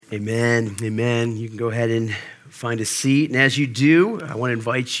Amen. Amen. You can go ahead and find a seat. And as you do, I want to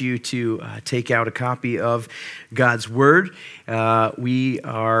invite you to take out a copy of God's Word. We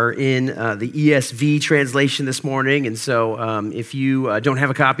are in the ESV translation this morning. And so if you don't have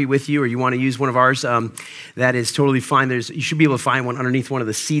a copy with you or you want to use one of ours, that is totally fine. You should be able to find one underneath one of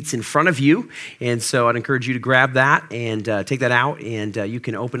the seats in front of you. And so I'd encourage you to grab that and take that out. And you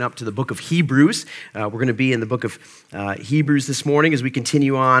can open up to the book of Hebrews. We're going to be in the book of Hebrews this morning as we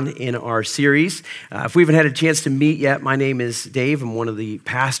continue on in our series. If we haven't had a chance to meet yet, my name is Dave. I'm one of the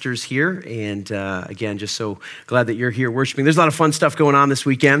pastors here. And again, just so glad that you're here worshiping. There's a lot of fun stuff going on this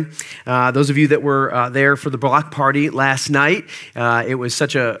weekend. Those of you that were there for the block party last night, it was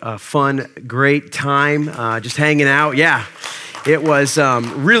such a fun, great time just hanging out. Yeah. It was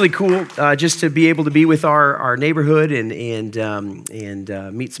really cool just to be able to be with our neighborhood and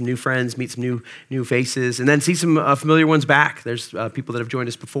meet some new friends, meet some new faces, and then see some familiar ones back. There's people that have joined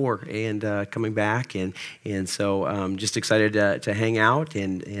us before and coming back, and so just excited to hang out.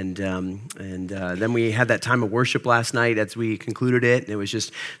 And then we had that time of worship last night as we concluded it, and it was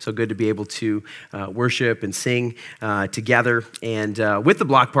just so good to be able to worship and sing together. And with the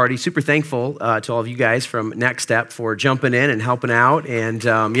block party, super thankful to all of you guys from Next Step for jumping in and helping out. And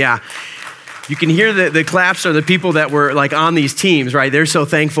you can hear the claps are the people that were like on these teams, right? They're so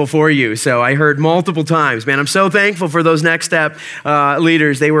thankful for you. So I heard multiple times, man, I'm so thankful for those Next Step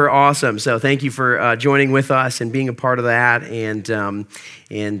leaders. They were awesome. So thank you for joining with us and being a part of that. And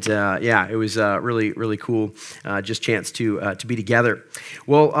it was really, really cool just chance to be together.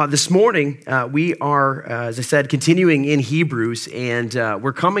 Well, this morning we are, as I said, continuing in Hebrews, and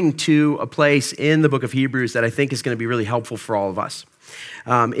we're coming to a place in the book of Hebrews that I think is going to be really helpful for all of us.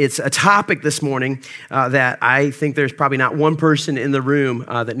 It's a topic this morning that I think there's probably not one person in the room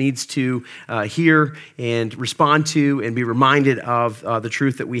that needs to hear and respond to and be reminded of the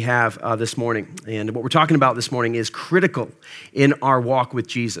truth that we have this morning. And what we're talking about this morning is critical in our walk with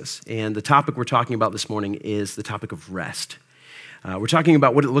Jesus. And the topic we're talking about this morning is the topic of rest. We're talking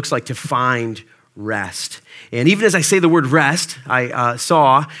about what it looks like to find rest. And even as I say the word rest, I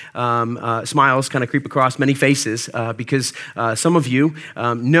saw smiles kind of creep across many faces because some of you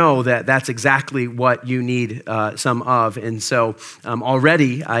know that that's exactly what you need some of. And so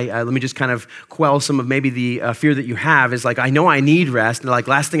already, let me just kind of quell some of maybe the fear that you have is like, I know I need rest. And like,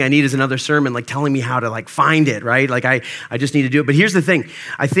 last thing I need is another sermon like telling me how to like find it, right? Like I just need to do it. But here's the thing.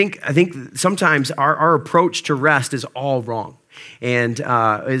 I think sometimes our approach to rest is all wrong. And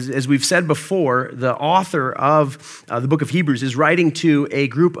as we've said before, the author of the book of Hebrews is writing to a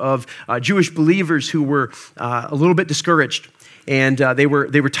group of Jewish believers who were a little bit discouraged. And they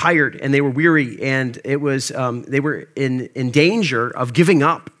were tired and they were weary, and it was they were in danger of giving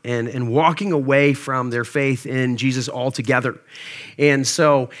up and walking away from their faith in Jesus altogether. And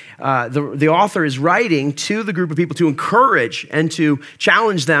so the author is writing to the group of people to encourage and to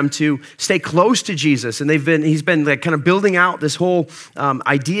challenge them to stay close to Jesus. And he's been like kind of building out this whole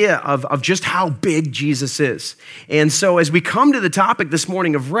idea of just how big Jesus is. And so as we come to the topic this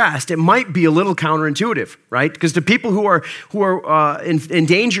morning of rest, it might be a little counterintuitive, right? Because to people who are in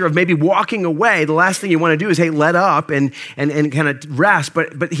danger of maybe walking away, the last thing you want to do is, hey, let up and kind of rest.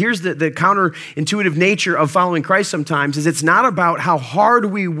 But here's the counterintuitive nature of following Christ sometimes is it's not about how hard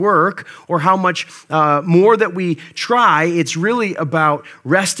we work or how much more that we try. It's really about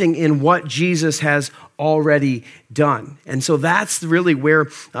resting in what Jesus has already done. And so that's really where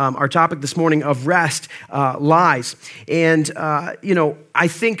our topic this morning of rest lies. And, I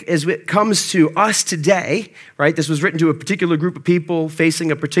think as it comes to us today, right, this was written to a particular group of people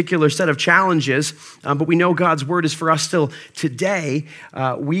facing a particular set of challenges, but we know God's word is for us still today.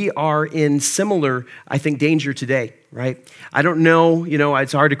 We are in similar, I think, danger today. Right? I don't know,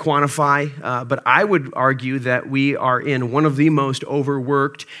 it's hard to quantify, but I would argue that we are in one of the most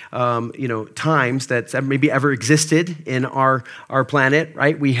overworked, times that's maybe ever existed in our planet,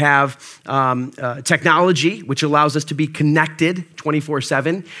 right? We have technology, which allows us to be connected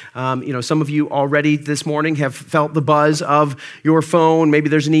 24/7. Some of you already this morning have felt the buzz of your phone. Maybe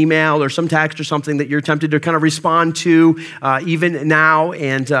there's an email or some text or something that you're tempted to kind of respond to even now.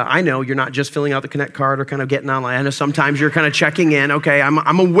 And I know you're not just filling out the Connect card or kind of getting online. I know sometimes you're kind of checking in. Okay,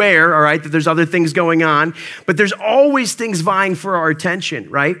 I'm aware, all right, that there's other things going on, but there's always things vying for our attention,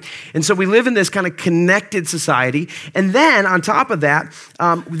 right? And so we live in this kind of connected society. And then on top of that,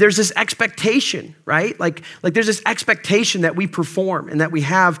 there's this expectation, right? Like there's this expectation that we perform conform and that we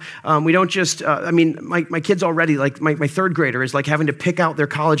have, we don't just, my kids already, like my third grader is like having to pick out their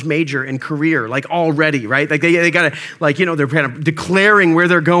college major and career, like already, right? Like they got to, like, they're kind of declaring where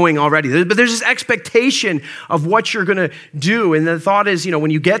they're going already. But there's this expectation of what you're going to do. And the thought is,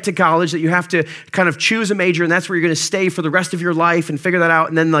 when you get to college that you have to kind of choose a major and that's where you're going to stay for the rest of your life and figure that out.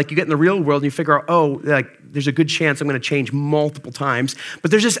 And then like you get in the real world and you figure out, like there's a good chance I'm going to change multiple times.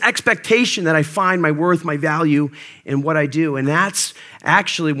 But there's this expectation that I find my worth, my value in what I do. And that's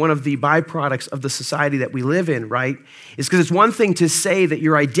actually one of the byproducts of the society that we live in, right? Is because it's one thing to say that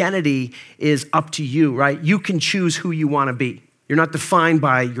your identity is up to you, right? You can choose who you want to be. You're not defined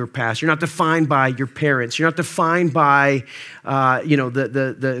by your past. You're not defined by your parents. You're not defined by,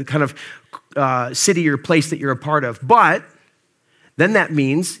 the kind of city or place that you're a part of. But then that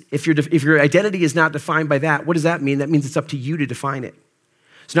means if your identity is not defined by that, what does that mean? That means it's up to you to define it.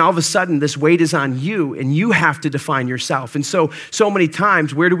 So now all of a sudden, this weight is on you, and you have to define yourself. And so many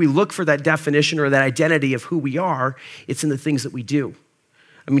times, where do we look for that definition or that identity of who we are? It's in the things that we do.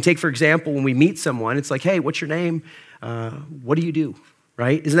 Take, for example, when we meet someone, it's like, hey, what's your name? What do you do?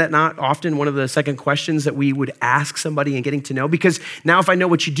 Right? Isn't that not often one of the second questions that we would ask somebody in getting to know? Because now if I know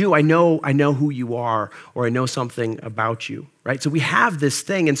what you do, I know who you are, or I know something about you, right? So we have this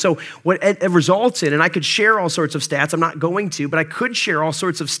thing. And so what it results in, and I could share all sorts of stats, I'm not going to, but I could share all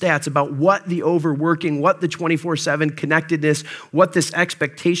sorts of stats about what the overworking, what the 24/7 connectedness, what this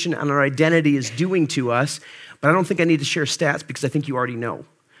expectation on our identity is doing to us. But I don't think I need to share stats because I think you already know.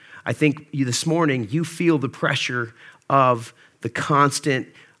 I think this morning you feel the pressure of the constant,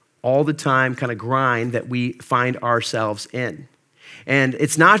 all the time kind of grind that we find ourselves in. And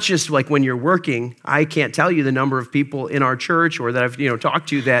it's not just like when you're working. I can't tell you the number of people in our church or that I've talked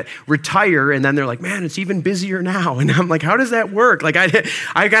to that retire and then they're like, man, it's even busier now. And I'm like, how does that work? Like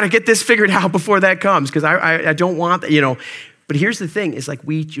I got to get this figured out before that comes because I don't want that, But here's the thing is like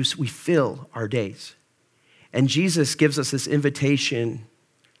we fill our days. And Jesus gives us this invitation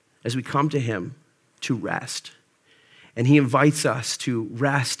as we come to him to rest. And he invites us to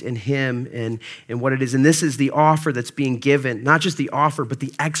rest in him and what it is. And this is the offer that's being given, not just the offer, but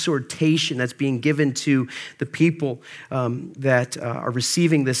the exhortation that's being given to the people that are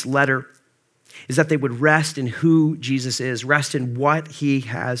receiving this letter, is that they would rest in who Jesus is, rest in what he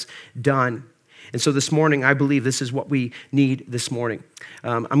has done. And so this morning, I believe this is what we need this morning.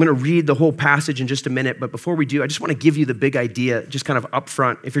 I'm going to read the whole passage in just a minute, but before we do, I just want to give you the big idea, just kind of up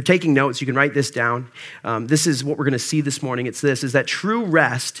front. If you're taking notes, you can write this down. This is what we're going to see this morning. It's this, is that true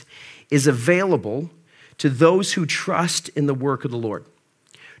rest is available to those who trust in the work of the Lord.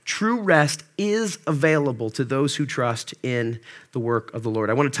 True rest is available to those who trust in the work of the Lord.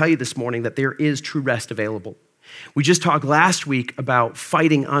 I want to tell you this morning that there is true rest available. We just talked last week about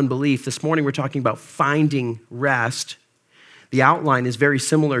fighting unbelief. This morning we're talking about finding rest. The outline is very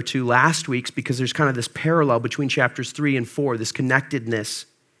similar to last week's because there's kind of this parallel between chapters 3 and 4, this connectedness.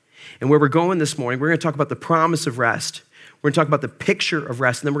 And where we're going this morning, we're going to talk about the promise of rest. We're going to talk about the picture of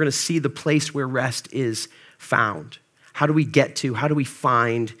rest, and then we're going to see the place where rest is found. How do we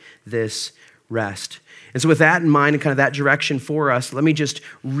find this rest? And so with that in mind and kind of that direction for us, let me just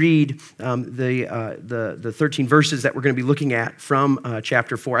read the 13 verses that we're going to be looking at from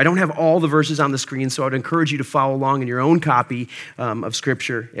chapter 4. I don't have all the verses on the screen, so I'd encourage you to follow along in your own copy of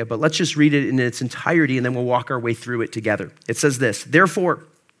Scripture. Yeah, but let's just read it in its entirety, and then we'll walk our way through it together. It says this, "Therefore,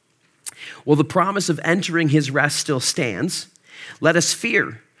 while the promise of entering his rest still stands, let us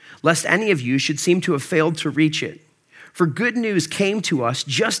fear, lest any of you should seem to have failed to reach it. For good news came to us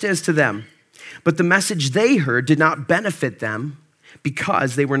just as to them. But the message they heard did not benefit them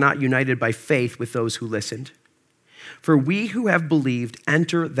because they were not united by faith with those who listened. For we who have believed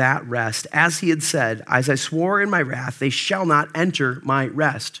enter that rest, as he had said, as I swore in my wrath, they shall not enter my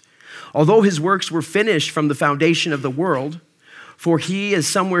rest. Although his works were finished from the foundation of the world, for he is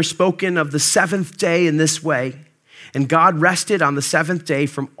somewhere spoken of the seventh day in this way, and God rested on the seventh day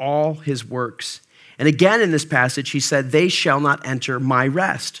from all his works. And again in this passage, he said, they shall not enter my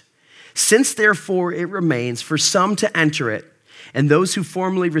rest. Since therefore it remains for some to enter it, and those who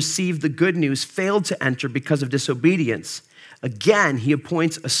formerly received the good news failed to enter because of disobedience, again he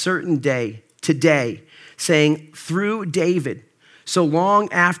appoints a certain day, today, saying through David, so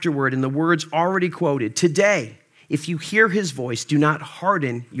long afterward in the words already quoted, today, if you hear his voice, do not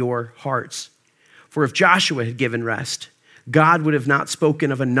harden your hearts. For if Joshua had given rest, God would have not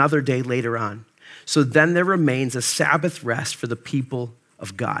spoken of another day later on. So then there remains a Sabbath rest for the people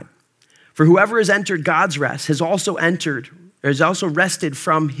of God. For whoever has entered God's rest has also rested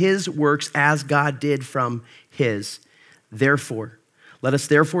from his works as God did from his. Therefore, let us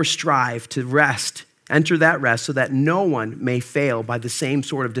therefore strive to rest enter that rest so that no one may fail by the same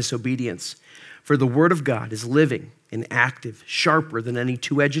sort of disobedience. For the word of God is living and active, sharper than any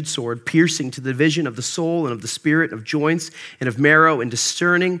two-edged sword, piercing to the division of the soul and of the spirit, of joints and of marrow, and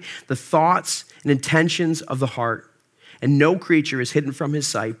discerning the thoughts and intentions of the heart. And no creature is hidden from his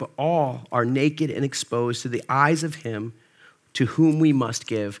sight, but all are naked and exposed to the eyes of him to whom we must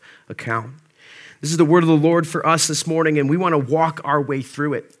give account. This is the word of the Lord for us this morning, and we want to walk our way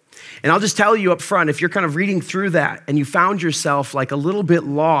through it. And I'll just tell you up front, if you're kind of reading through that and you found yourself like a little bit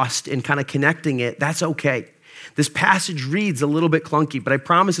lost in kind of connecting it, that's okay. This passage reads a little bit clunky, but I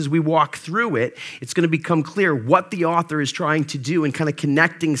promise as we walk through it, it's going to become clear what the author is trying to do and kind of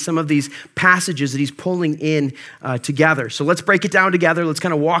connecting some of these passages that he's pulling in together. So let's break it down together. Let's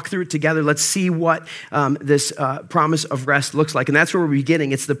kind of walk through it together. Let's see what this promise of rest looks like. And that's where we're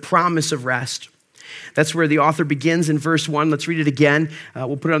beginning. It's the promise of rest. That's where the author begins in verse 1. Let's read it again.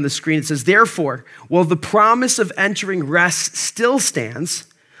 We'll put it on the screen. It says, "Therefore, while the promise of entering rest still stands,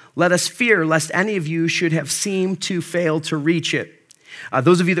 let us fear lest any of you should have seemed to fail to reach it."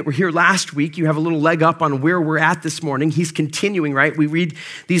 Those of you that were here last week, you have a little leg up on where we're at this morning. He's continuing, right? We read,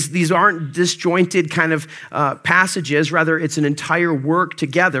 these aren't disjointed kind of passages. Rather, it's an entire work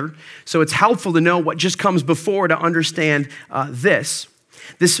together. So it's helpful to know what just comes before to understand this.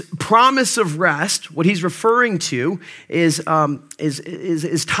 This promise of rest, what he's referring to, is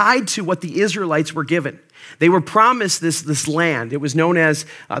tied to what the Israelites were given. They were promised this land. It was known as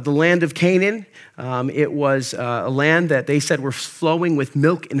the land of Canaan. It was a land that they said were flowing with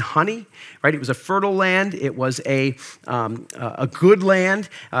milk and honey, right? It was a fertile land. It was a good land.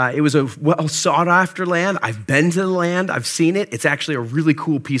 It was a well sought after land. I've been to the land. I've seen it. It's actually a really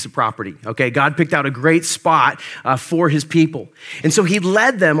cool piece of property, okay? God picked out a great spot for his people. And so he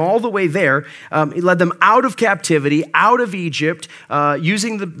led them all the way there. He led them out of captivity, out of Egypt,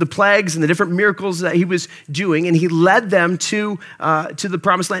 using the plagues and the different miracles that he was doing, and he led them to the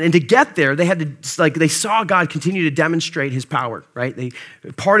promised land. And to get there, they had to, they saw God continue to demonstrate his power, right? They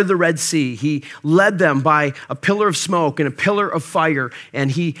parted the Red Sea. He led them by a pillar of smoke and a pillar of fire,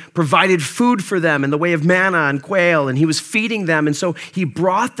 and he provided food for them in the way of manna and quail, and he was feeding them. And so he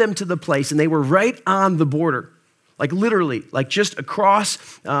brought them to the place, and they were right on the border. Like literally, like just across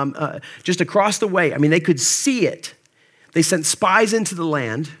the way. I mean, they could see it. They sent spies into the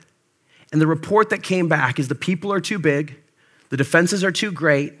land, and the report that came back is the people are too big, the defenses are too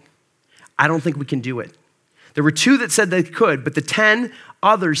great. I don't think we can do it. There were 2 that said they could, but the 10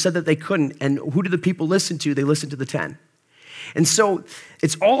 others said that they couldn't. And who did the people listen to? They listened to the 10. And so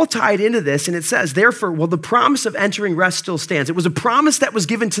it's all tied into this, and it says, therefore, well, the promise of entering rest still stands. It was a promise that was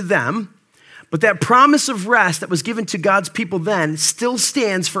given to them, but that promise of rest that was given to God's people then still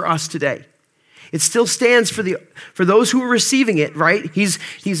stands for us today. It still stands for those who are receiving it, right? He's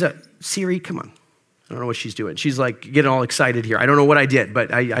a Siri, come on. I don't know what she's doing. She's like getting all excited here. I don't know what I did,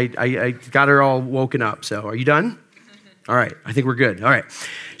 but I got her all woken up. So are you done? All right, I think we're good. All right.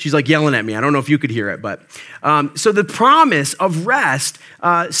 She's like yelling at me. I don't know if you could hear it, but so the promise of rest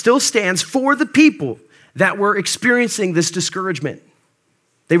still stands for the people that were experiencing this discouragement.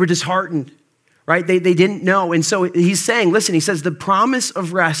 They were disheartened, right? They didn't know. And so he's saying, listen, he says, the promise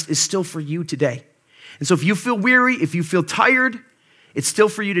of rest is still for you today. And so if you feel weary, if you feel tired, it's still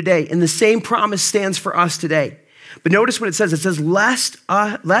for you today. And the same promise stands for us today. But notice what it says. It says,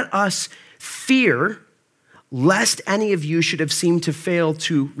 let us fear lest any of you should have seemed to fail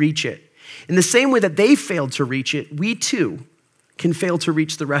to reach it. In the same way that they failed to reach it, we too can fail to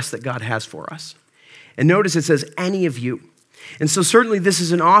reach the rest that God has for us. And notice it says, any of you. And so certainly this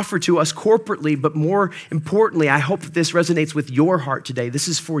is an offer to us corporately, but more importantly, I hope that this resonates with your heart today. This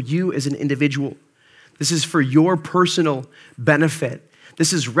is for you as an individual. This is for your personal benefit.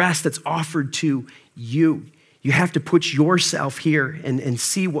 This is rest that's offered to you. You have to put yourself here and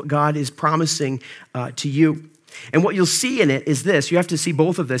see what God is promising to you. And what you'll see in it is this. You have to see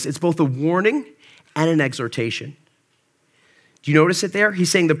both of this. It's both a warning and an exhortation. Do you notice it there?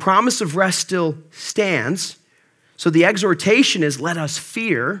 He's saying the promise of rest still stands. So the exhortation is let us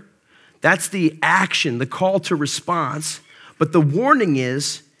fear. That's the action, the call to response. But the warning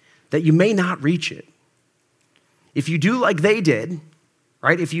is that you may not reach it. If you do like they did,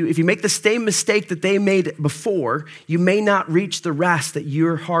 right? If you make the same mistake that they made before, you may not reach the rest that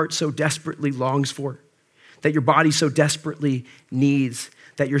your heart so desperately longs for, that your body so desperately needs,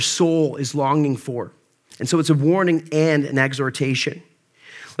 that your soul is longing for. And so it's a warning and an exhortation.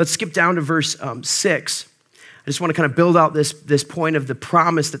 Let's skip down to verse 6. I just want to kind of build out this point of the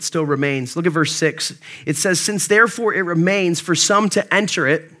promise that still remains. Look at verse 6. It says, since therefore it remains for some to enter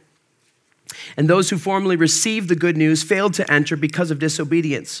it, and those who formerly received the good news failed to enter because of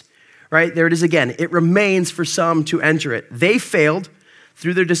disobedience. right? There it is again. It remains for some to enter it. They failed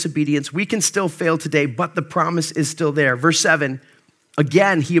through their disobedience. We can still fail today, but the promise is still there. Verse 7,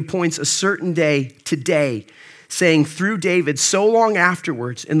 again, he appoints a certain day today, saying through David so long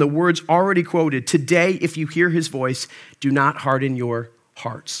afterwards, in the words already quoted, today, if you hear his voice, do not harden your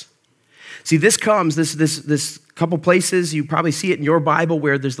hearts. See, this comes, this couple places, you probably see it in your Bible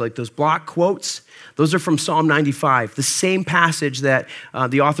where there's like those block quotes. Those are from Psalm 95, the same passage that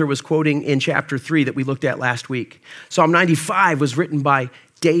the author was quoting in chapter 3 that we looked at last week. Psalm 95 was written by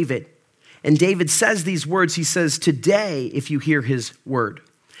David. And David says these words, he says, today, if you hear his word.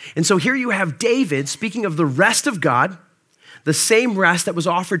 And so here you have David speaking of the rest of God, the same rest that was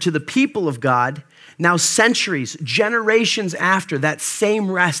offered to the people of God. Now centuries, generations after, that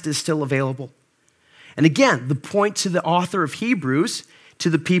same rest is still available. And again, the point to the author of Hebrews, to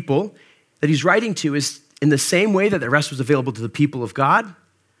the people that he's writing to, is in the same way that the rest was available to the people of God,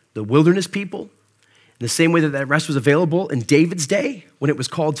 the wilderness people, in the same way that that rest was available in David's day when it was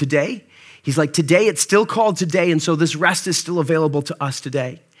called today. He's like, today it's still called today, and so this rest is still available to us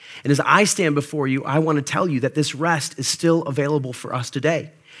today. And as I stand before you, I want to tell you that this rest is still available for us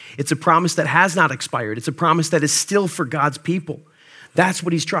today. It's a promise that has not expired. It's a promise that is still for God's people. That's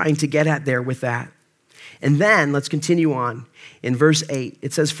what he's trying to get at there with that. And then let's continue on. In verse 8,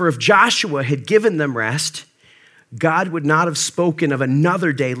 it says, for if Joshua had given them rest, God would not have spoken of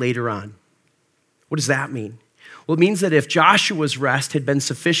another day later on. What does that mean? Well, it means that if Joshua's rest had been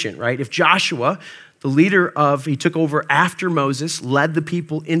sufficient, right? If Joshua, the leader he took over after Moses, led the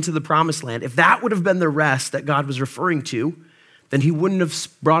people into the promised land, if that would have been the rest that God was referring to, then he wouldn't have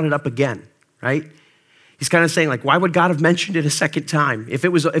brought it up again, right? He's kind of saying, like, why would God have mentioned it a second time? If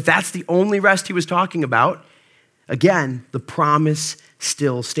that's the only rest he was talking about, again, the promise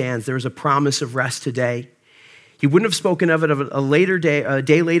still stands. There is a promise of rest today. He wouldn't have spoken of it a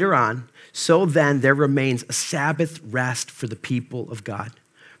day later on. So then there remains a Sabbath rest for the people of God.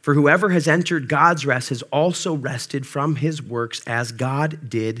 For whoever has entered God's rest has also rested from his works as God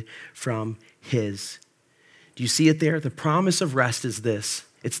did from his. Do you see it there? The promise of rest is this.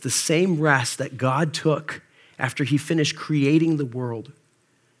 It's the same rest that God took after he finished creating the world.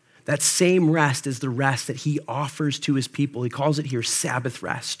 That same rest is the rest that he offers to his people. He calls it here Sabbath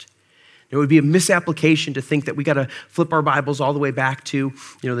rest. It would be a misapplication to think that we got to flip our Bibles all the way back to,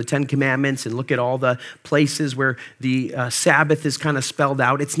 the Ten Commandments and look at all the places where the Sabbath is kind of spelled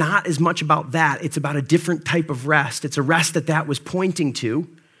out. It's not as much about that. It's about a different type of rest. It's a rest that was pointing to.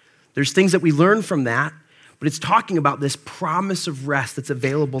 There's things that we learn from that, but it's talking about this promise of rest that's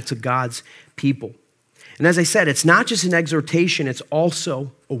available to God's people. And as I said, it's not just an exhortation, it's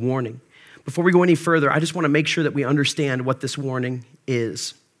also a warning. Before we go any further, I just want to make sure that we understand what this warning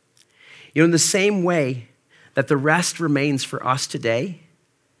is. In the same way that the rest remains for us today,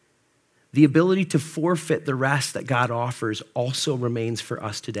 the ability to forfeit the rest that God offers also remains for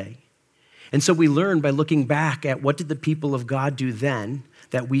us today. And so we learn by looking back at what did the people of God do then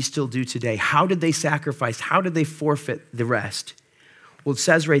that we still do today? How did they sacrifice? How did they forfeit the rest? Well, it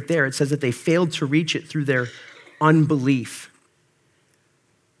says right there, it says that they failed to reach it through their unbelief.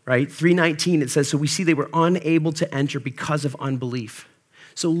 Right? 3:19, it says, so we see they were unable to enter because of unbelief.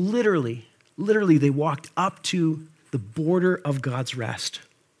 So literally, they walked up to the border of God's rest.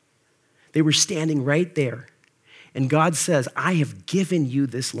 They were standing right there. And God says, I have given you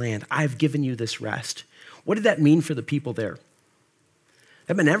this land. I have given you this rest. What did that mean for the people there?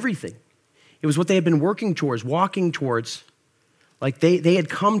 That meant everything. It was what they had been working towards, walking towards. Like they had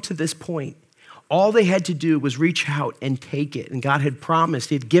come to this point. All they had to do was reach out and take it. And God had promised,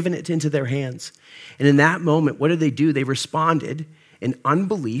 he had given it into their hands. And in that moment, what did they do? They responded in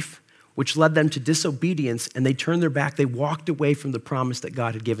unbelief, which led them to disobedience, and they turned their back. They walked away from the promise that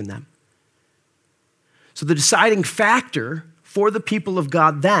God had given them. So the deciding factor for the people of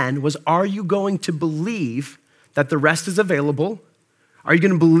God then was, are you going to believe that the rest is available? Are you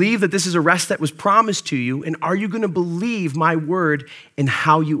going to believe that this is a rest that was promised to you? And are you going to believe my word in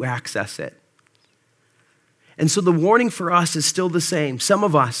how you access it? And so the warning for us is still the same. Some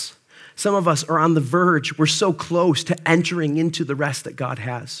of us are on the verge. We're so close to entering into the rest that God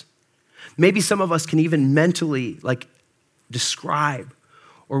has. Maybe some of us can even mentally describe,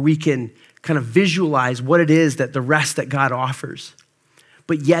 or we can kind of visualize what it is that the rest that God offers.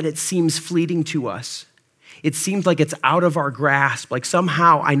 But yet it seems fleeting to us. It seems like it's out of our grasp. Like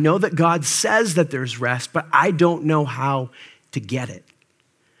somehow I know that God says that there's rest, but I don't know how to get it.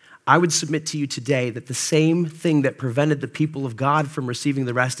 I would submit to you today that the same thing that prevented the people of God from receiving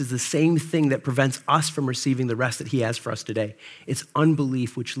the rest is the same thing that prevents us from receiving the rest that he has for us today. It's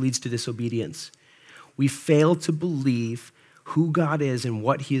unbelief, which leads to disobedience. We fail to believe who God is and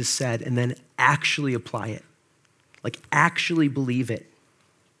what he has said, and then actually apply it. Like actually believe it.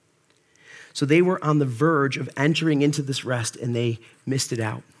 So they were on the verge of entering into this rest and they missed it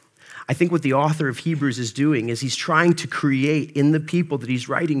out. I think what the author of Hebrews is doing is he's trying to create in the people that he's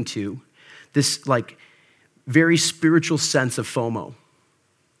writing to this like very spiritual sense of FOMO.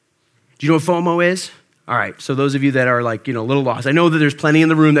 Do you know what FOMO is? All right, so those of you that are like, a little lost, I know that there's plenty in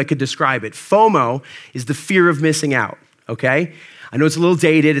the room that could describe it. FOMO is the fear of missing out, okay? I know it's a little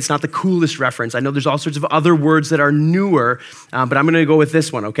dated. It's not the coolest reference. I know there's all sorts of other words that are newer, but I'm going to go with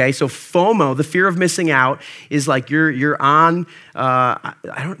this one, okay? So FOMO, the fear of missing out, is like you're on, like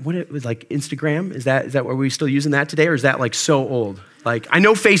Instagram? Is that are we still using that today, or is that like so old? Like, I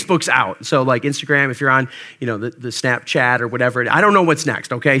know Facebook's out, so like Instagram, if you're on, the Snapchat or whatever, I don't know what's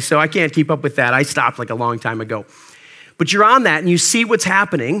next, okay? So I can't keep up with that. I stopped like a long time ago. But you're on that and you see what's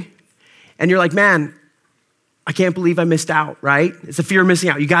happening, and you're like, man, I can't believe I missed out, right? It's a fear of missing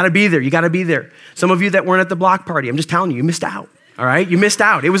out. You gotta be there, you gotta be there. Some of you that weren't at the block party, I'm just telling you, you missed out, all right? You missed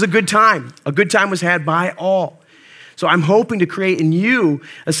out. It was a good time. A good time was had by all. So I'm hoping to create in you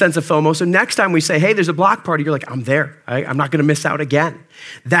a sense of FOMO. So next time we say, hey, there's a block party, you're like, I'm there. I'm not gonna miss out again.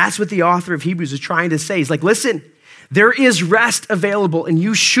 That's what the author of Hebrews is trying to say. He's like, listen, there is rest available and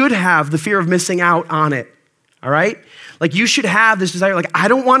you should have the fear of missing out on it, all right? Like you should have this desire, like, I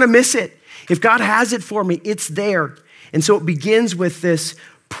don't wanna miss it. If God has it for me, it's there. And so it begins with this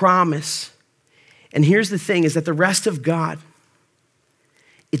promise. And here's the thing, is that the rest of God,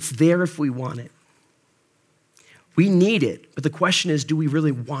 it's there if we want it. We need it, but the question is, do we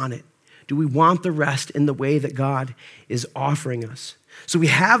really want it? Do we want the rest in the way that God is offering us? So we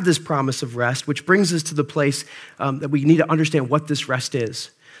have this promise of rest, which brings us to the place that we need to understand what this rest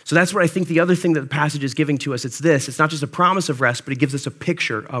is. So that's what I think the other thing that the passage is giving to us. It's this. It's not just a promise of rest, but it gives us a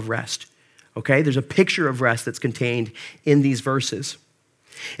picture of rest. Okay? There's a picture of rest that's contained in these verses.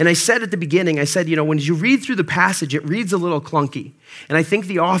 And I said at the beginning, I said, when you read through the passage, it reads a little clunky. And I think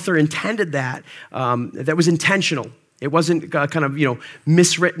the author intended that. That was intentional. It wasn't kind of,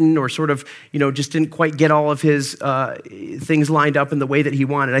 miswritten or sort of, just didn't quite get all of his things lined up in the way that he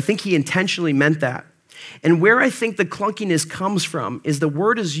wanted. I think he intentionally meant that. And where I think the clunkiness comes from is the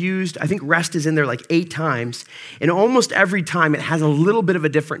word is used, I think rest is in there like 8 times. And almost every time it has a little bit of a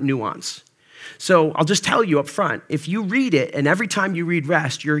different nuance. So I'll just tell you up front, if you read it and every time you read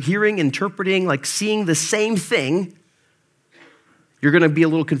rest, you're hearing, interpreting, like seeing the same thing, you're gonna be a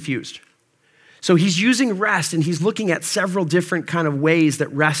little confused. So he's using rest and he's looking at several different kind of ways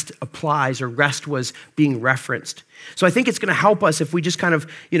that rest applies or rest was being referenced. So I think it's gonna help us if we just kind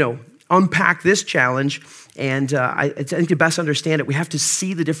of, unpack this challenge. And I think to best understand it, we have to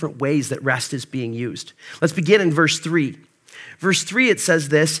see the different ways that rest is being used. Let's begin in verse 3. Verse 3, it says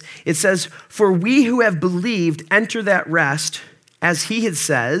this. It says, for we who have believed enter that rest, as he had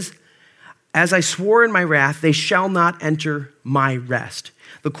says, as I swore in my wrath, they shall not enter my rest.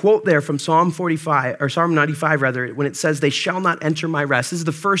 The quote there from Psalm 95, when it says, they shall not enter my rest. This is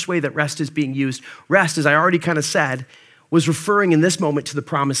the first way that rest is being used. Rest, as I already kind of said, was referring in this moment to the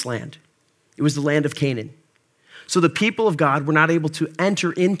promised land. It was the land of Canaan. So the people of God were not able to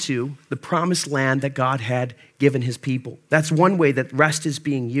enter into the promised land that God had given his people. That's one way that rest is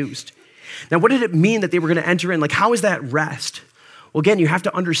being used. Now, what did it mean that they were going to enter in? Like, how is that rest? Well, again, you have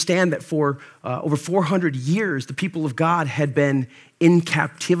to understand that for over 400 years, the people of God had been in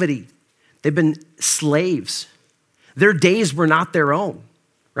captivity. They've been slaves. Their days were not their own,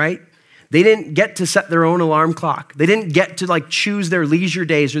 right? They didn't get to set their own alarm clock. They didn't get to choose their leisure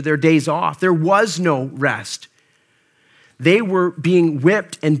days or their days off. There was no rest. They were being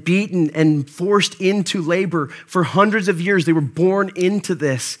whipped and beaten and forced into labor for hundreds of years. They were born into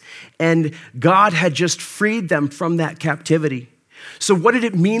this, and God had just freed them from that captivity. So what did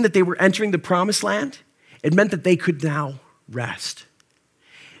it mean that they were entering the promised land? It meant that they could now rest.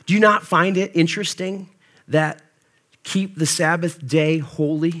 Do you not find it interesting that keep the Sabbath day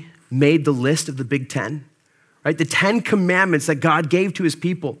holy made the list of the Big Ten? Right? The 10 commandments that God gave to his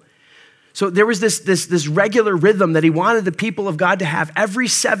people. So there was this regular rhythm that he wanted the people of God to have. Every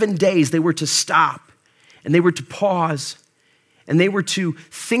 7 days, they were to stop and they were to pause and they were to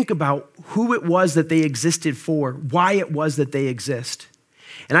think about who it was that they existed for, why it was that they exist.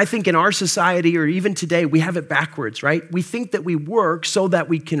 And I think in our society, or even today, we have it backwards, right? We think that we work so that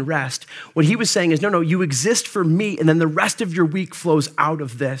we can rest. What he was saying is, no, you exist for me, and then the rest of your week flows out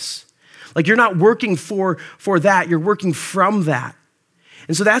of this. Like you're not working for that, you're working from that.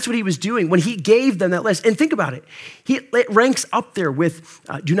 And so that's what he was doing when he gave them that list. And think about it. It ranks up there with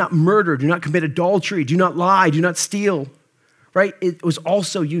do not murder, do not commit adultery, do not lie, do not steal, right? It was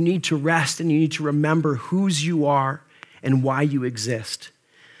also you need to rest and you need to remember whose you are and why you exist.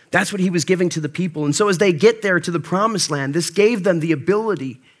 That's what he was giving to the people. And so as they get there to the promised land, this gave them the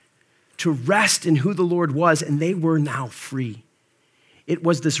ability to rest in who the Lord was, and they were now free. It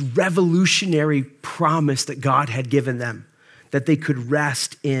was this revolutionary promise that God had given them, that they could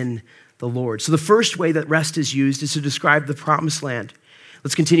rest in the Lord. So the first way that rest is used is to describe the promised land.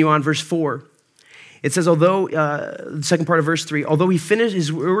 Let's continue on, verse 4. It says, the second part of verse 3, although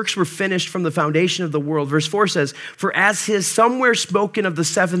his works were finished from the foundation of the world. Verse 4 says, for as he has somewhere spoken of the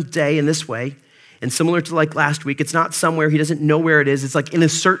seventh day in this way, and similar to like last week, it's not somewhere, he doesn't know where it is, it's like in a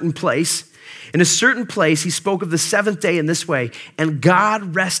certain place. In a certain place, he spoke of the seventh day in this way, and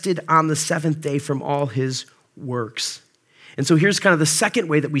God rested on the seventh day from all his works. And so here's kind of the second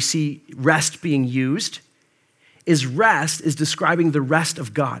way that we see rest being used, is rest is describing the rest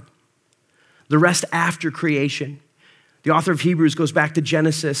of God. The rest after creation. The author of Hebrews goes back to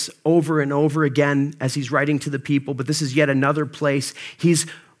Genesis over and over again as he's writing to the people, but this is yet another place. He's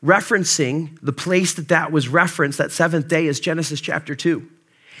referencing the place that was referenced, that seventh day, is Genesis chapter 2.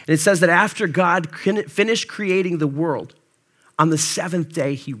 And it says that after God finished creating the world, on the seventh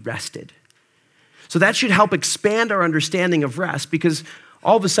day he rested. So that should help expand our understanding of rest, because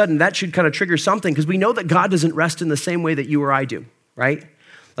all of a sudden that should kind of trigger something, because we know that God doesn't rest in the same way that you or I do, right?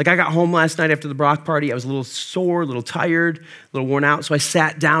 Like I got home last night after the Brock party. I was a little sore, a little tired, a little worn out. So I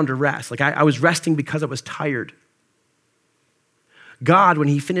sat down to rest. Like I was resting because I was tired. God, when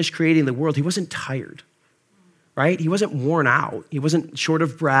he finished creating the world, he wasn't tired, right? He wasn't worn out. He wasn't short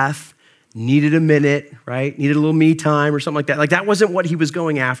of breath, needed a minute, right? Needed a little me time or something like that. Like that wasn't what he was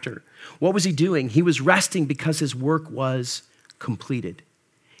going after. What was he doing? He was resting because his work was completed.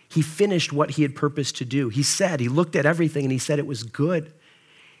 He finished what he had purposed to do. He looked at everything and he said it was good.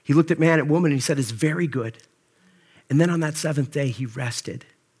 He looked at man and woman and he said, it's very good. And then on that seventh day, he rested.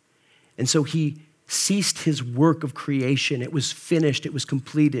 And so he ceased his work of creation. It was finished. It was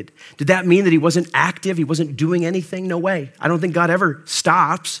completed. Did that mean that he wasn't active? He wasn't doing anything? No way. I don't think God ever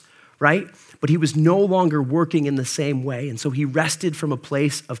stops, right? But he was no longer working in the same way. And so he rested from a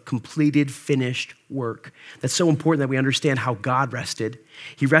place of completed, finished work. That's so important that we understand how God rested.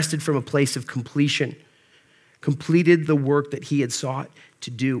 He rested from a place of completion, completed the work that he had sought to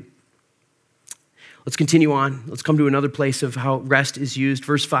do. Let's continue on. Let's come to another place of how rest is used.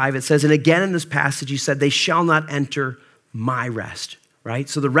 Verse 5, it says, and again in this passage, he said, they shall not enter my rest, right?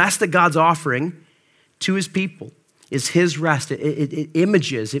 So the rest that God's offering to his people is his rest. It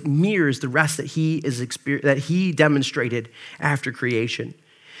images, it mirrors the rest that he demonstrated after creation.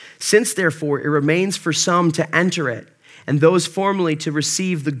 Since therefore it remains for some to enter it, and those formerly to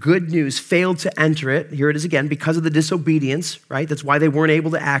receive the good news failed to enter it. Here it is again, because of the disobedience, right? That's why they weren't able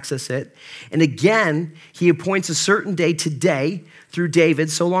to access it. And again, he appoints a certain day today through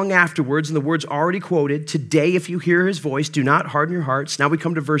David, so long afterwards, and the words already quoted, today if you hear his voice, do not harden your hearts. Now we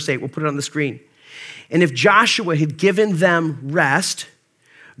come to verse 8. We'll put it on the screen. And if Joshua had given them rest,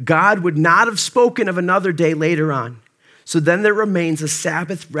 God would not have spoken of another day later on. So then there remains a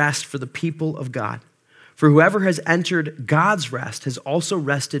Sabbath rest for the people of God. For whoever has entered God's rest has also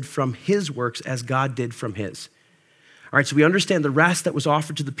rested from his works as God did from his. All right, so we understand the rest that was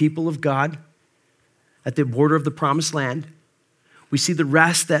offered to the people of God at the border of the promised land. We see the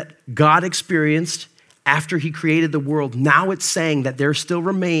rest that God experienced after he created the world. Now it's saying that there still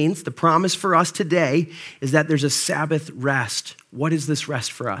remains, the promise for us today is that there's a Sabbath rest. What is this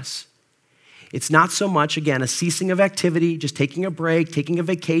rest for us? It's not so much, again, a ceasing of activity, just taking a break, taking a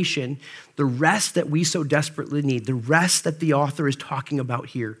vacation. The rest that we so desperately need, the rest that the author is talking about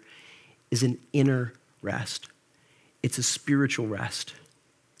here, is an inner rest. It's a spiritual rest.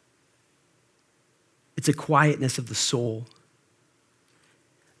 It's a quietness of the soul.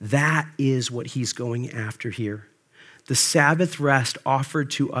 That is what he's going after here. The Sabbath rest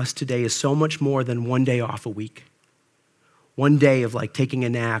offered to us today is so much more than one day off a week. One day of like taking a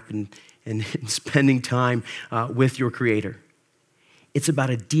nap and spending time with your Creator. It's about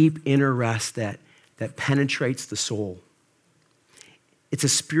a deep inner rest that penetrates the soul. It's a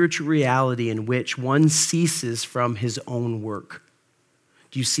spiritual reality in which one ceases from his own work.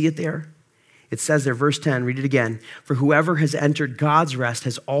 Do you see it there? It says there, verse 10, read it again. For whoever has entered God's rest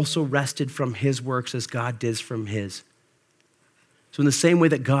has also rested from his works as God did from his. So in the same way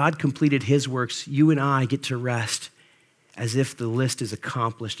that God completed his works, you and I get to rest as if the list is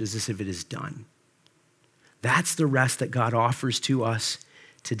accomplished, as if it is done. That's the rest that God offers to us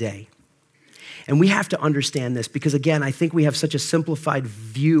today. And we have to understand this because, again, I think we have such a simplified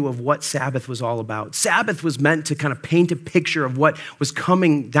view of what Sabbath was all about. Sabbath was meant to kind of paint a picture of what was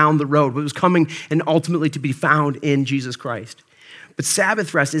coming down the road, what was coming and ultimately to be found in Jesus Christ. But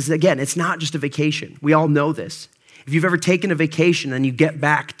Sabbath rest is, again, it's not just a vacation. We all know this. If you've ever taken a vacation and you get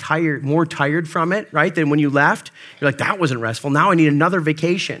back tired, more tired from it, right, than when you left, you're like, that wasn't restful. Now I need another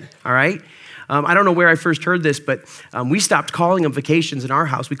vacation, all right? I don't know where I first heard this, but we stopped calling them vacations in our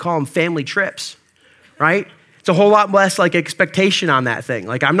house. We call them family trips, right? It's a whole lot less like expectation on that thing.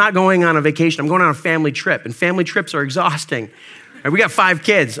 Like, I'm not going on a vacation. I'm going on a family trip, and family trips are exhausting. And we got 5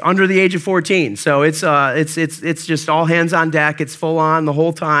 kids under the age of 14, so it's just all hands on deck. It's full on the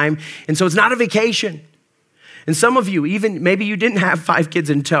whole time, and so it's not a vacation. And some of you, even maybe you didn't have 5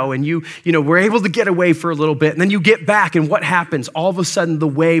 kids in tow, and you were able to get away for a little bit, and then you get back, and what happens? All of a sudden, the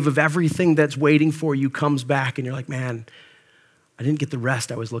wave of everything that's waiting for you comes back, and you're like, man, I didn't get the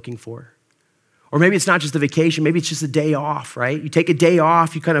rest I was looking for. Or maybe it's not just a vacation, maybe it's just a day off, right? You take a day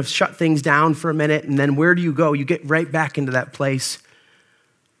off, you kind of shut things down for a minute, and then where do you go? You get right back into that place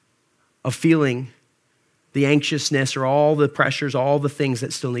of feeling the anxiousness or all the pressures, all the things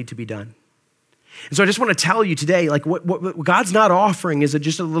that still need to be done. And so I just want to tell you today, like what God's not offering is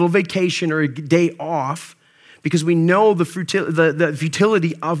just a little vacation or a day off, because we know the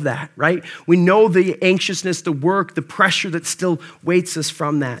futility of that, right? We know the anxiousness, the work, the pressure that still waits us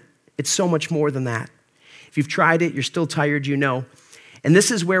from that. It's so much more than that. If you've tried it, you're still tired, you know. And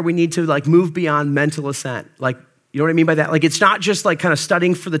this is where we need to like move beyond mental assent. Like, you know what I mean by that? Like, it's not just like kind of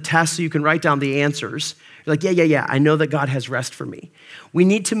studying for the test so you can write down the answers. You're like, yeah, I know that God has rest for me. We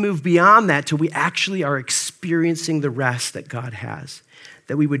need to move beyond that till we actually are experiencing the rest that God has,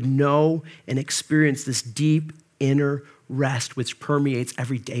 that we would know and experience this deep inner rest which permeates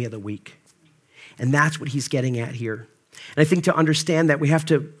every day of the week. And that's what he's getting at here. And I think to understand that, we have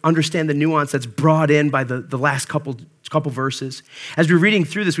to understand the nuance that's brought in by the last couple verses. As we're reading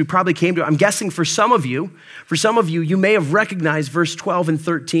through this, we probably came to, I'm guessing for some of you, you may have recognized verse 12 and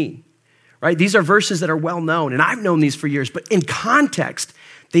 13, right? These are verses that are well known, and I've known these for years, but in context,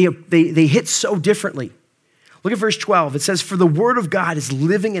 they hit so differently. Look at verse 12. It says, "For the word of God is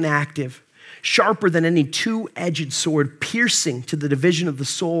living and active, sharper than any two-edged sword, piercing to the division of the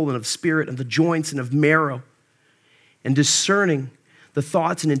soul and of spirit and the joints and of marrow, and discerning the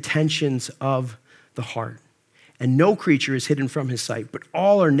thoughts and intentions of the heart. And no creature is hidden from his sight, but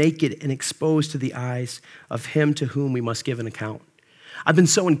all are naked and exposed to the eyes of him to whom we must give an account." I've been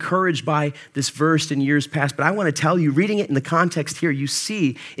so encouraged by this verse in years past, but I want to tell you, reading it in the context here, you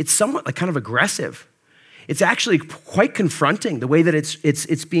see it's somewhat like kind of aggressive. It's actually quite confronting the way that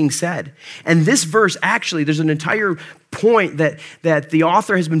it's being said. And this verse, actually, there's an entire point that the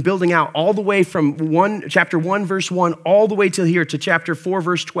author has been building out all the way from chapter 1, verse 1, all the way till here to chapter 4,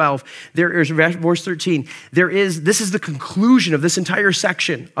 verse 12. There is verse 13. This is the conclusion of this entire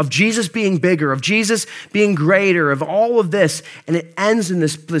section of Jesus being bigger, of Jesus being greater, of all of this. And it ends in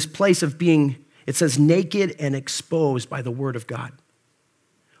this place of being, it says, naked and exposed by the word of God.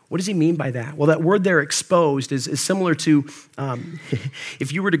 What does he mean by that? Well, that word there, exposed, is similar to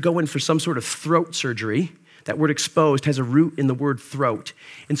if you were to go in for some sort of throat surgery. That word exposed has a root in the word throat.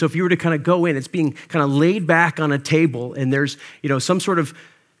 And so if you were to kind of go in, it's being kind of laid back on a table, and there's, some sort of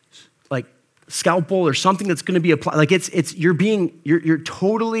like scalpel or something that's going to be applied. Like you're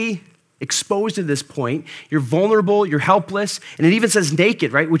totally exposed at this point. You're vulnerable, you're helpless, and it even says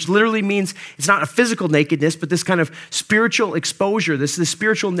naked, right? Which literally means it's not a physical nakedness, but this kind of spiritual exposure, this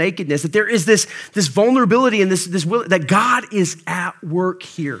spiritual nakedness, that there is this vulnerability and this will, that God is at work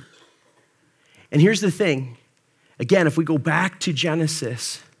here. And here's the thing. Again, if we go back to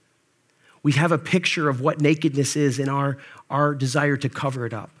Genesis, we have a picture of what nakedness is in our desire to cover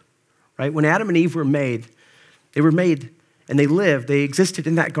it up, right? When Adam and Eve were made and they existed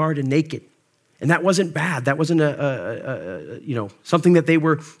in that garden naked. And that wasn't bad. That wasn't something that they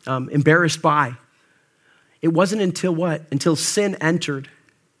were embarrassed by. It wasn't until sin entered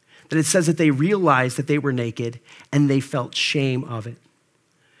that it says that they realized that they were naked and they felt shame of it.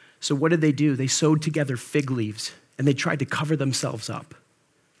 So what did they do? They sewed together fig leaves and they tried to cover themselves up.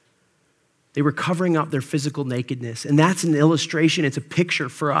 They were covering up their physical nakedness. And that's an illustration. It's a picture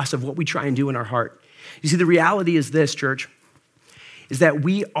for us of what we try and do in our heart. You see, the reality is this, church, is that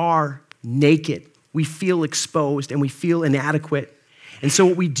we are naked. We feel exposed and we feel inadequate. And so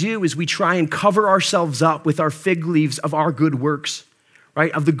what we do is we try and cover ourselves up with our fig leaves of our good works,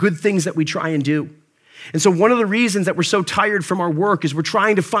 right? Of the good things that we try and do. And so one of the reasons that we're so tired from our work is we're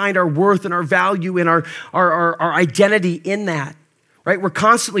trying to find our worth and our value and our identity in that, right? We're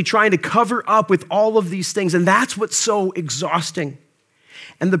constantly trying to cover up with all of these things, and that's what's so exhausting.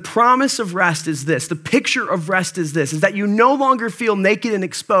 And the promise of rest is this, the picture of rest is this, is that you no longer feel naked and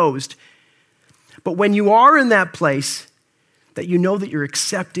exposed, but when you are in that place, that you know that you're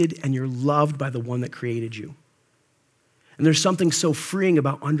accepted and you're loved by the one that created you. And there's something so freeing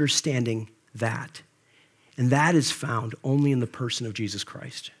about understanding that. And that is found only in the person of Jesus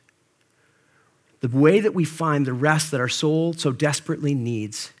Christ. The way that we find the rest that our soul so desperately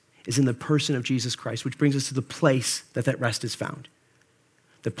needs is in the person of Jesus Christ, which brings us to the place that that rest is found.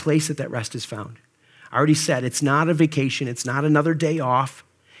 The place that that rest is found. I already said it's not a vacation. It's not another day off.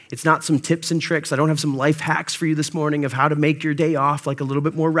 It's not some tips and tricks. I don't have some life hacks for you this morning of how to make your day off like a little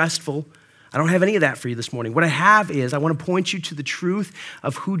bit more restful. I don't have any of that for you this morning. What I have is I want to point you to the truth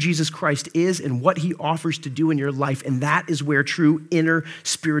of who Jesus Christ is and what he offers to do in your life. And that is where true inner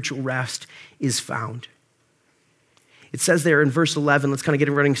spiritual rest is found. It says there in verse 11, let's kind of get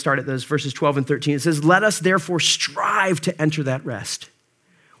a running start at those verses 12 and 13. It says, let us therefore strive to enter that rest.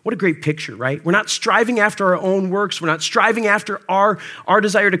 What a great picture, right? We're not striving after our own works. We're not striving after our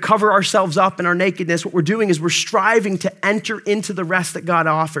desire to cover ourselves up in our nakedness. What we're doing is we're striving to enter into the rest that God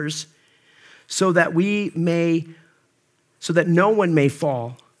offers so that no one may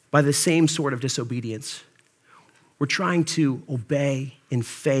fall by the same sort of disobedience. We're trying to obey in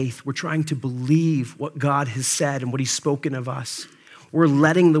faith. We're trying to believe what God has said and what he's spoken of us. We're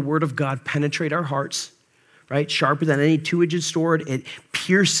letting the word of God penetrate our hearts, right? Sharper than any two-edged sword. It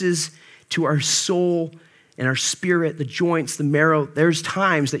pierces to our soul and our spirit, the joints, the marrow. There's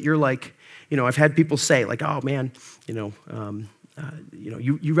times that you're like, I've had people say like, oh man,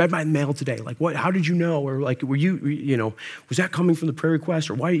 you read my mail today. Like, what? How did you know? Or like, were you, was that coming from the prayer request?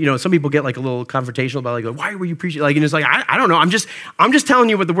 Or why? Some people get like a little confrontational about like, why were you preaching? Like, and it's like, I don't know. I'm just telling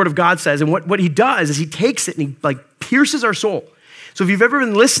you what the Word of God says. And what he does is he takes it and he like pierces our soul. So if you've ever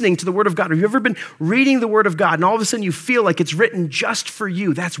been listening to the Word of God, or you've ever been reading the Word of God, and all of a sudden you feel like it's written just for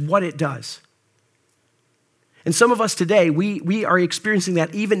you, that's what it does. And some of us today, we are experiencing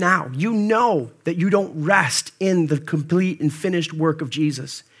that even now. You know that you don't rest in the complete and finished work of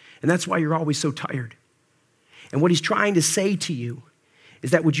Jesus. And that's why you're always so tired. And what he's trying to say to you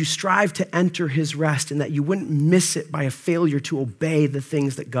is that would you strive to enter his rest and that you wouldn't miss it by a failure to obey the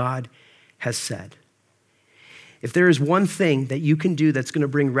things that God has said. If there is one thing that you can do that's going to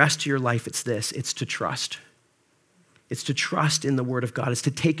bring rest to your life, it's this. It's to trust. It's to trust in the word of God. It's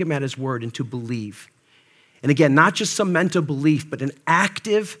to take him at his word and to believe. And again, not just some mental belief, but an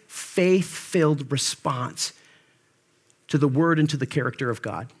active, faith-filled response to the word and to the character of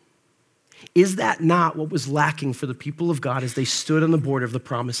God. Is that not what was lacking for the people of God as they stood on the border of the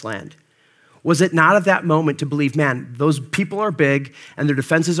promised land? Was it not at that moment to believe, man, those people are big and their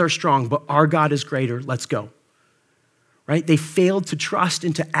defenses are strong, but our God is greater, let's go. Right? They failed to trust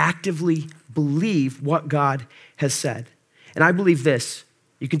and to actively believe what God has said. And I believe this.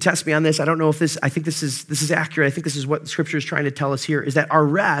 You can test me on this. I don't know if I think this is accurate. I think this is what Scripture is trying to tell us here, is that our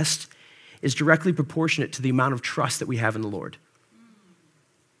rest is directly proportionate to the amount of trust that we have in the Lord.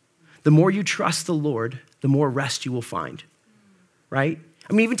 The more you trust the Lord, the more rest you will find, right?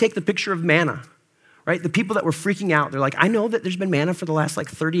 I mean, even take the picture of manna, right? The people that were freaking out, they're like, I know that there's been manna for the last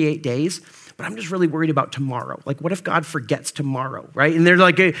 38 days, but I'm just really worried about tomorrow. Like, what if God forgets tomorrow, right? And they're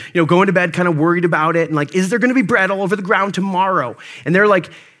like, going to bed kind of worried about it. And like, is there going to be bread all over the ground tomorrow? And they're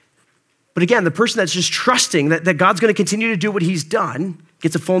like, but again, the person that's just trusting that God's going to continue to do what he's done,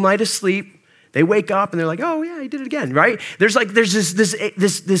 gets a full night of sleep. They wake up and they're like, oh yeah, he did it again, right? There's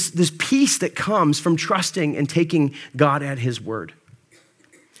this peace that comes from trusting and taking God at his word.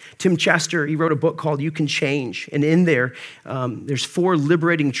 Tim Chester, he wrote a book called You Can Change. And in there, there's 4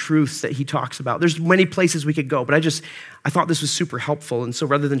 liberating truths that he talks about. There's many places we could go, but I thought this was super helpful. And so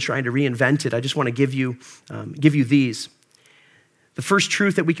rather than trying to reinvent it, I just want to give you these. The first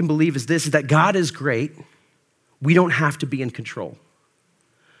truth that we can believe is this, is that God is great. We don't have to be in control.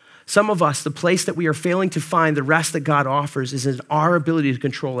 Some of us, the place that we are failing to find the rest that God offers is in our ability to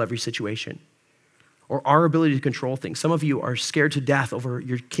control every situation, or our ability to control things. Some of you are scared to death over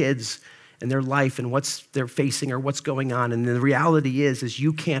your kids and their life and what's they're facing or what's going on. And the reality is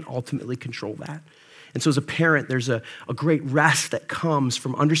you can't ultimately control that. And so as a parent, there's a great rest that comes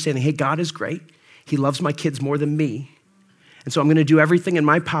from understanding, hey, God is great. He loves my kids more than me. And so I'm going to do everything in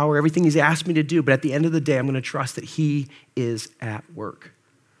my power, everything he's asked me to do. But at the end of the day, I'm going to trust that he is at work,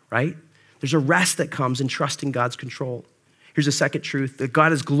 right? There's a rest that comes in trusting God's control. Here's a second truth, that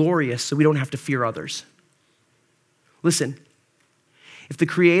God is glorious, so we don't have to fear others. Listen, if the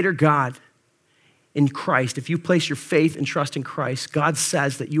Creator God in Christ, if you place your faith and trust in Christ, God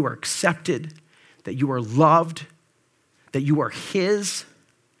says that you are accepted, that you are loved, that you are his,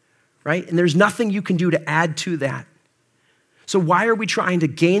 right? And there's nothing you can do to add to that. So why are we trying to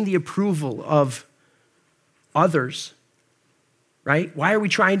gain the approval of others? Right? Why are we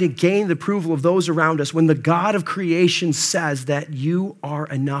trying to gain the approval of those around us when the God of creation says that you are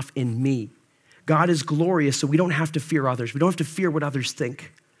enough in me? God is glorious, so we don't have to fear others. We don't have to fear what others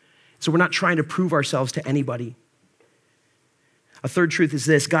think. So we're not trying to prove ourselves to anybody. A third truth is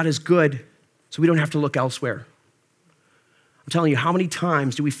this: God is good, so we don't have to look elsewhere. I'm telling you, how many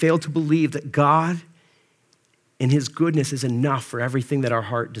times do we fail to believe that God in his goodness is enough for everything that our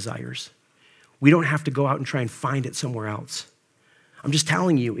heart desires? We don't have to go out and try and find it somewhere else. I'm just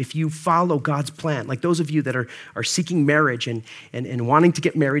telling you, if you follow God's plan, like those of you that are seeking marriage and wanting to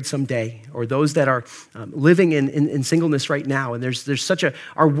get married someday, or those that are living in singleness right now, and there's such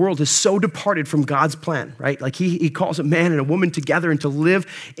our world is so departed from God's plan, right? Like he calls a man and a woman together and to live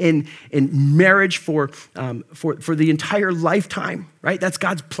in marriage for the entire lifetime, right? That's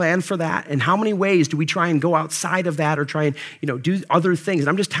God's plan for that. And how many ways do we try and go outside of that or try and, do other things? And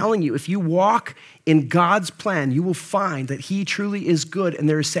I'm just telling you, if you walk in God's plan, you will find that he truly is good and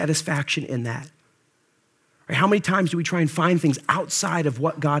there is satisfaction in that. Right? How many times do we try and find things outside of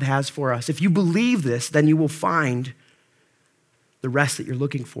what God has for us? If you believe this, then you will find the rest that you're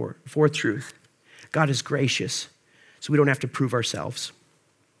looking for. Fourth truth: God is gracious, so we don't have to prove ourselves.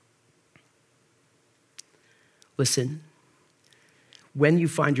 Listen, when you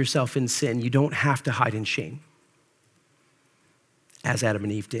find yourself in sin, you don't have to hide in shame, as Adam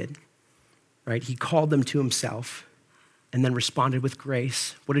and Eve did. Right? He called them to himself and then responded with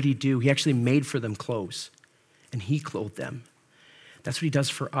grace. What did he do? He actually made for them clothes and he clothed them. That's what he does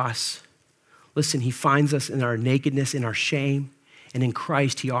for us. Listen, he finds us in our nakedness, in our shame, and in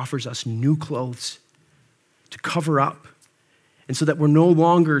Christ, he offers us new clothes to cover up. And so that we're no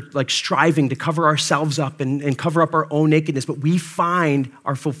longer like striving to cover ourselves up and cover up our own nakedness, but we find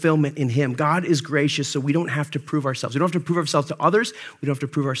our fulfillment in him. God is gracious, so we don't have to prove ourselves. We don't have to prove ourselves to others. We don't have to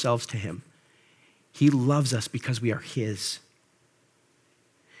prove ourselves to him. He loves us because we are his.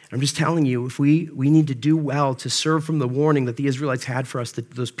 I'm just telling you, if we need to do well to serve from the warning that the Israelites had for us,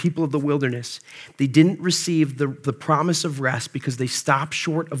 those people of the wilderness, they didn't receive the promise of rest because they stopped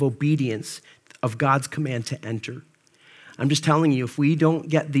short of obedience of God's command to enter. I'm just telling you, if we don't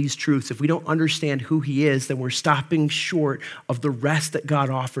get these truths, if we don't understand who he is, then we're stopping short of the rest that God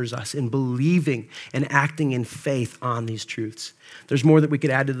offers us in believing and acting in faith on these truths. There's more that we could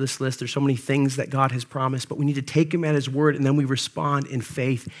add to this list. There's so many things that God has promised, but we need to take him at his word, and then we respond in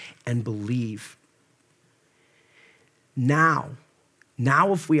faith and believe. Now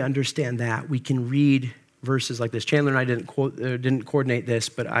if we understand that, we can read verses like this. Chandler and I didn't coordinate this,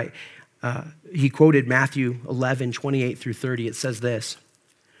 but he quoted Matthew 11, 28 through 30. It says this.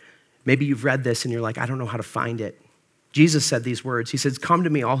 Maybe you've read this and you're like, I don't know how to find it. Jesus said these words. He says, "Come to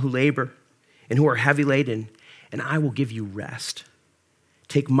me, all who labor and who are heavy laden, and I will give you rest.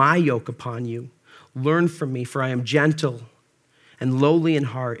 Take my yoke upon you. Learn from me, for I am gentle and lowly in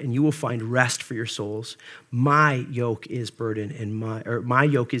heart, and you will find rest for your souls. My yoke is my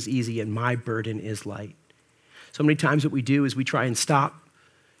yoke is easy, and my burden is light." So many times what we do is we try and stop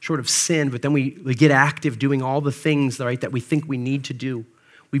short of sin, but then we get active doing all the things, right, that we think we need to do.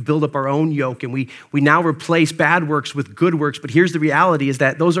 We build up our own yoke, and we now replace bad works with good works. But here's the reality, is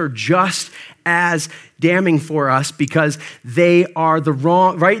that those are just as damning for us because they are the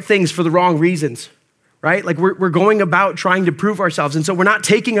right things for the wrong reasons, right? Like we're going about trying to prove ourselves. And so we're not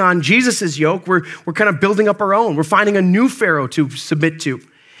taking on Jesus's yoke. We're kind of building up our own. We're finding a new Pharaoh to submit to.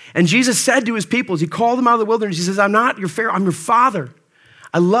 And Jesus said to his people, as he called them out of the wilderness, he says, "I'm not your Pharaoh, I'm your father.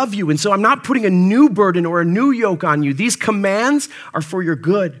 I love you, and so I'm not putting a new burden or a new yoke on you. These commands are for your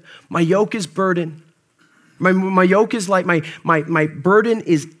good. My yoke is burden. My yoke is light. My burden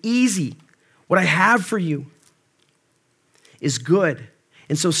is easy. What I have for you is good.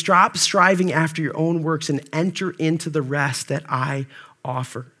 And so stop striving after your own works and enter into the rest that I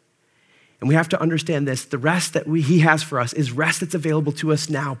offer." And we have to understand this. The rest that he has for us is rest that's available to us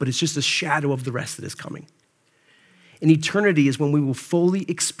now, but it's just a shadow of the rest that is coming. And eternity is when we will fully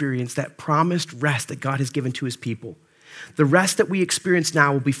experience that promised rest that God has given to his people. The rest that we experience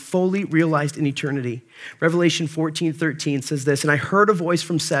now will be fully realized in eternity. Revelation 14:13 says this, "And I heard a voice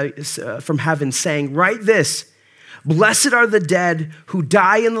from heaven saying, 'Write this, blessed are the dead who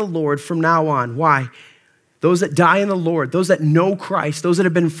die in the Lord from now on.'" Why? Those that die in the Lord, those that know Christ, those that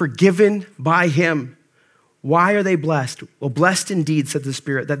have been forgiven by him. Why are they blessed? Well, blessed indeed, said the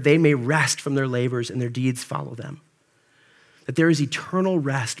Spirit, that they may rest from their labors and their deeds follow them. That there is eternal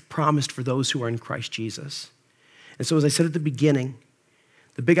rest promised for those who are in Christ Jesus. And so as I said at the beginning,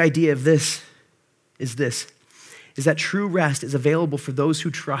 the big idea of this is that true rest is available for those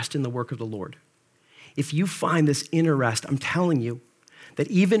who trust in the work of the Lord. If you find this inner rest, I'm telling you that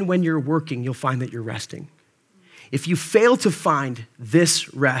even when you're working, you'll find that you're resting. If you fail to find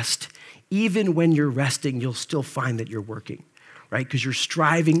this rest, even when you're resting, you'll still find that you're working. right? Because you're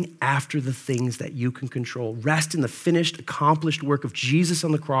striving after the things that you can control. Rest in the finished, accomplished work of Jesus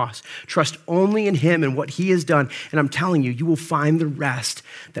on the cross. Trust only in him and what he has done. And I'm telling you, you will find the rest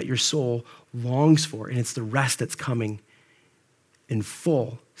that your soul longs for. And it's the rest that's coming in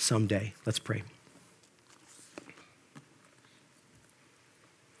full someday. Let's pray.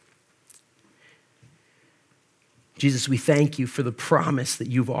 Jesus, we thank you for the promise that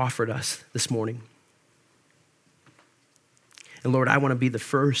you've offered us this morning. And Lord, I want to be the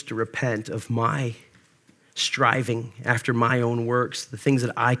first to repent of my striving after my own works, the things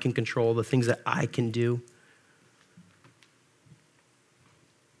that I can control, the things that I can do.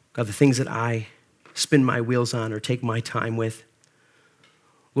 God, the things that I spin my wheels on or take my time with.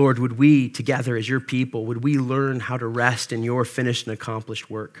 Lord, would we together as your people, would we learn how to rest in your finished and accomplished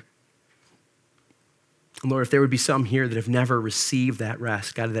work? And Lord, if there would be some here that have never received that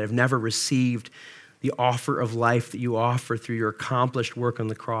rest, God, that have never received the offer of life that you offer through your accomplished work on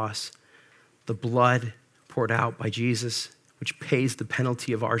the cross, the blood poured out by Jesus, which pays the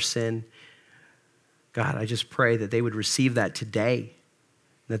penalty of our sin. God, I just pray that they would receive that today,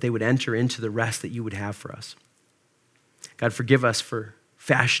 that they would enter into the rest that you would have for us. God, forgive us for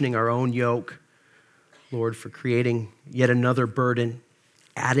fashioning our own yoke, Lord, for creating yet another burden,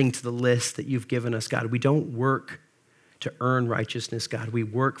 adding to the list that you've given us. God, we don't work to earn righteousness, God. We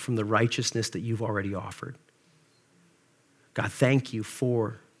work from the righteousness that you've already offered. God, thank you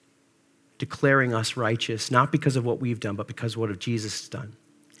for declaring us righteous, not because of what we've done, but because of what Jesus has done.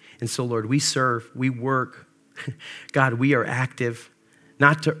 And so, Lord, we serve, we work. God, we are active,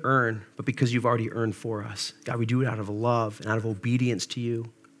 not to earn, but because you've already earned for us. God, we do it out of love and out of obedience to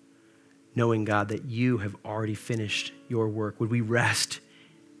you, knowing, God, that you have already finished your work. Would we rest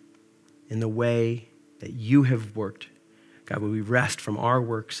in the way that you have worked? God, would we rest from our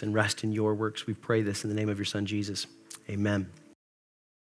works and rest in your works? We pray this in the name of your son, Jesus. Amen.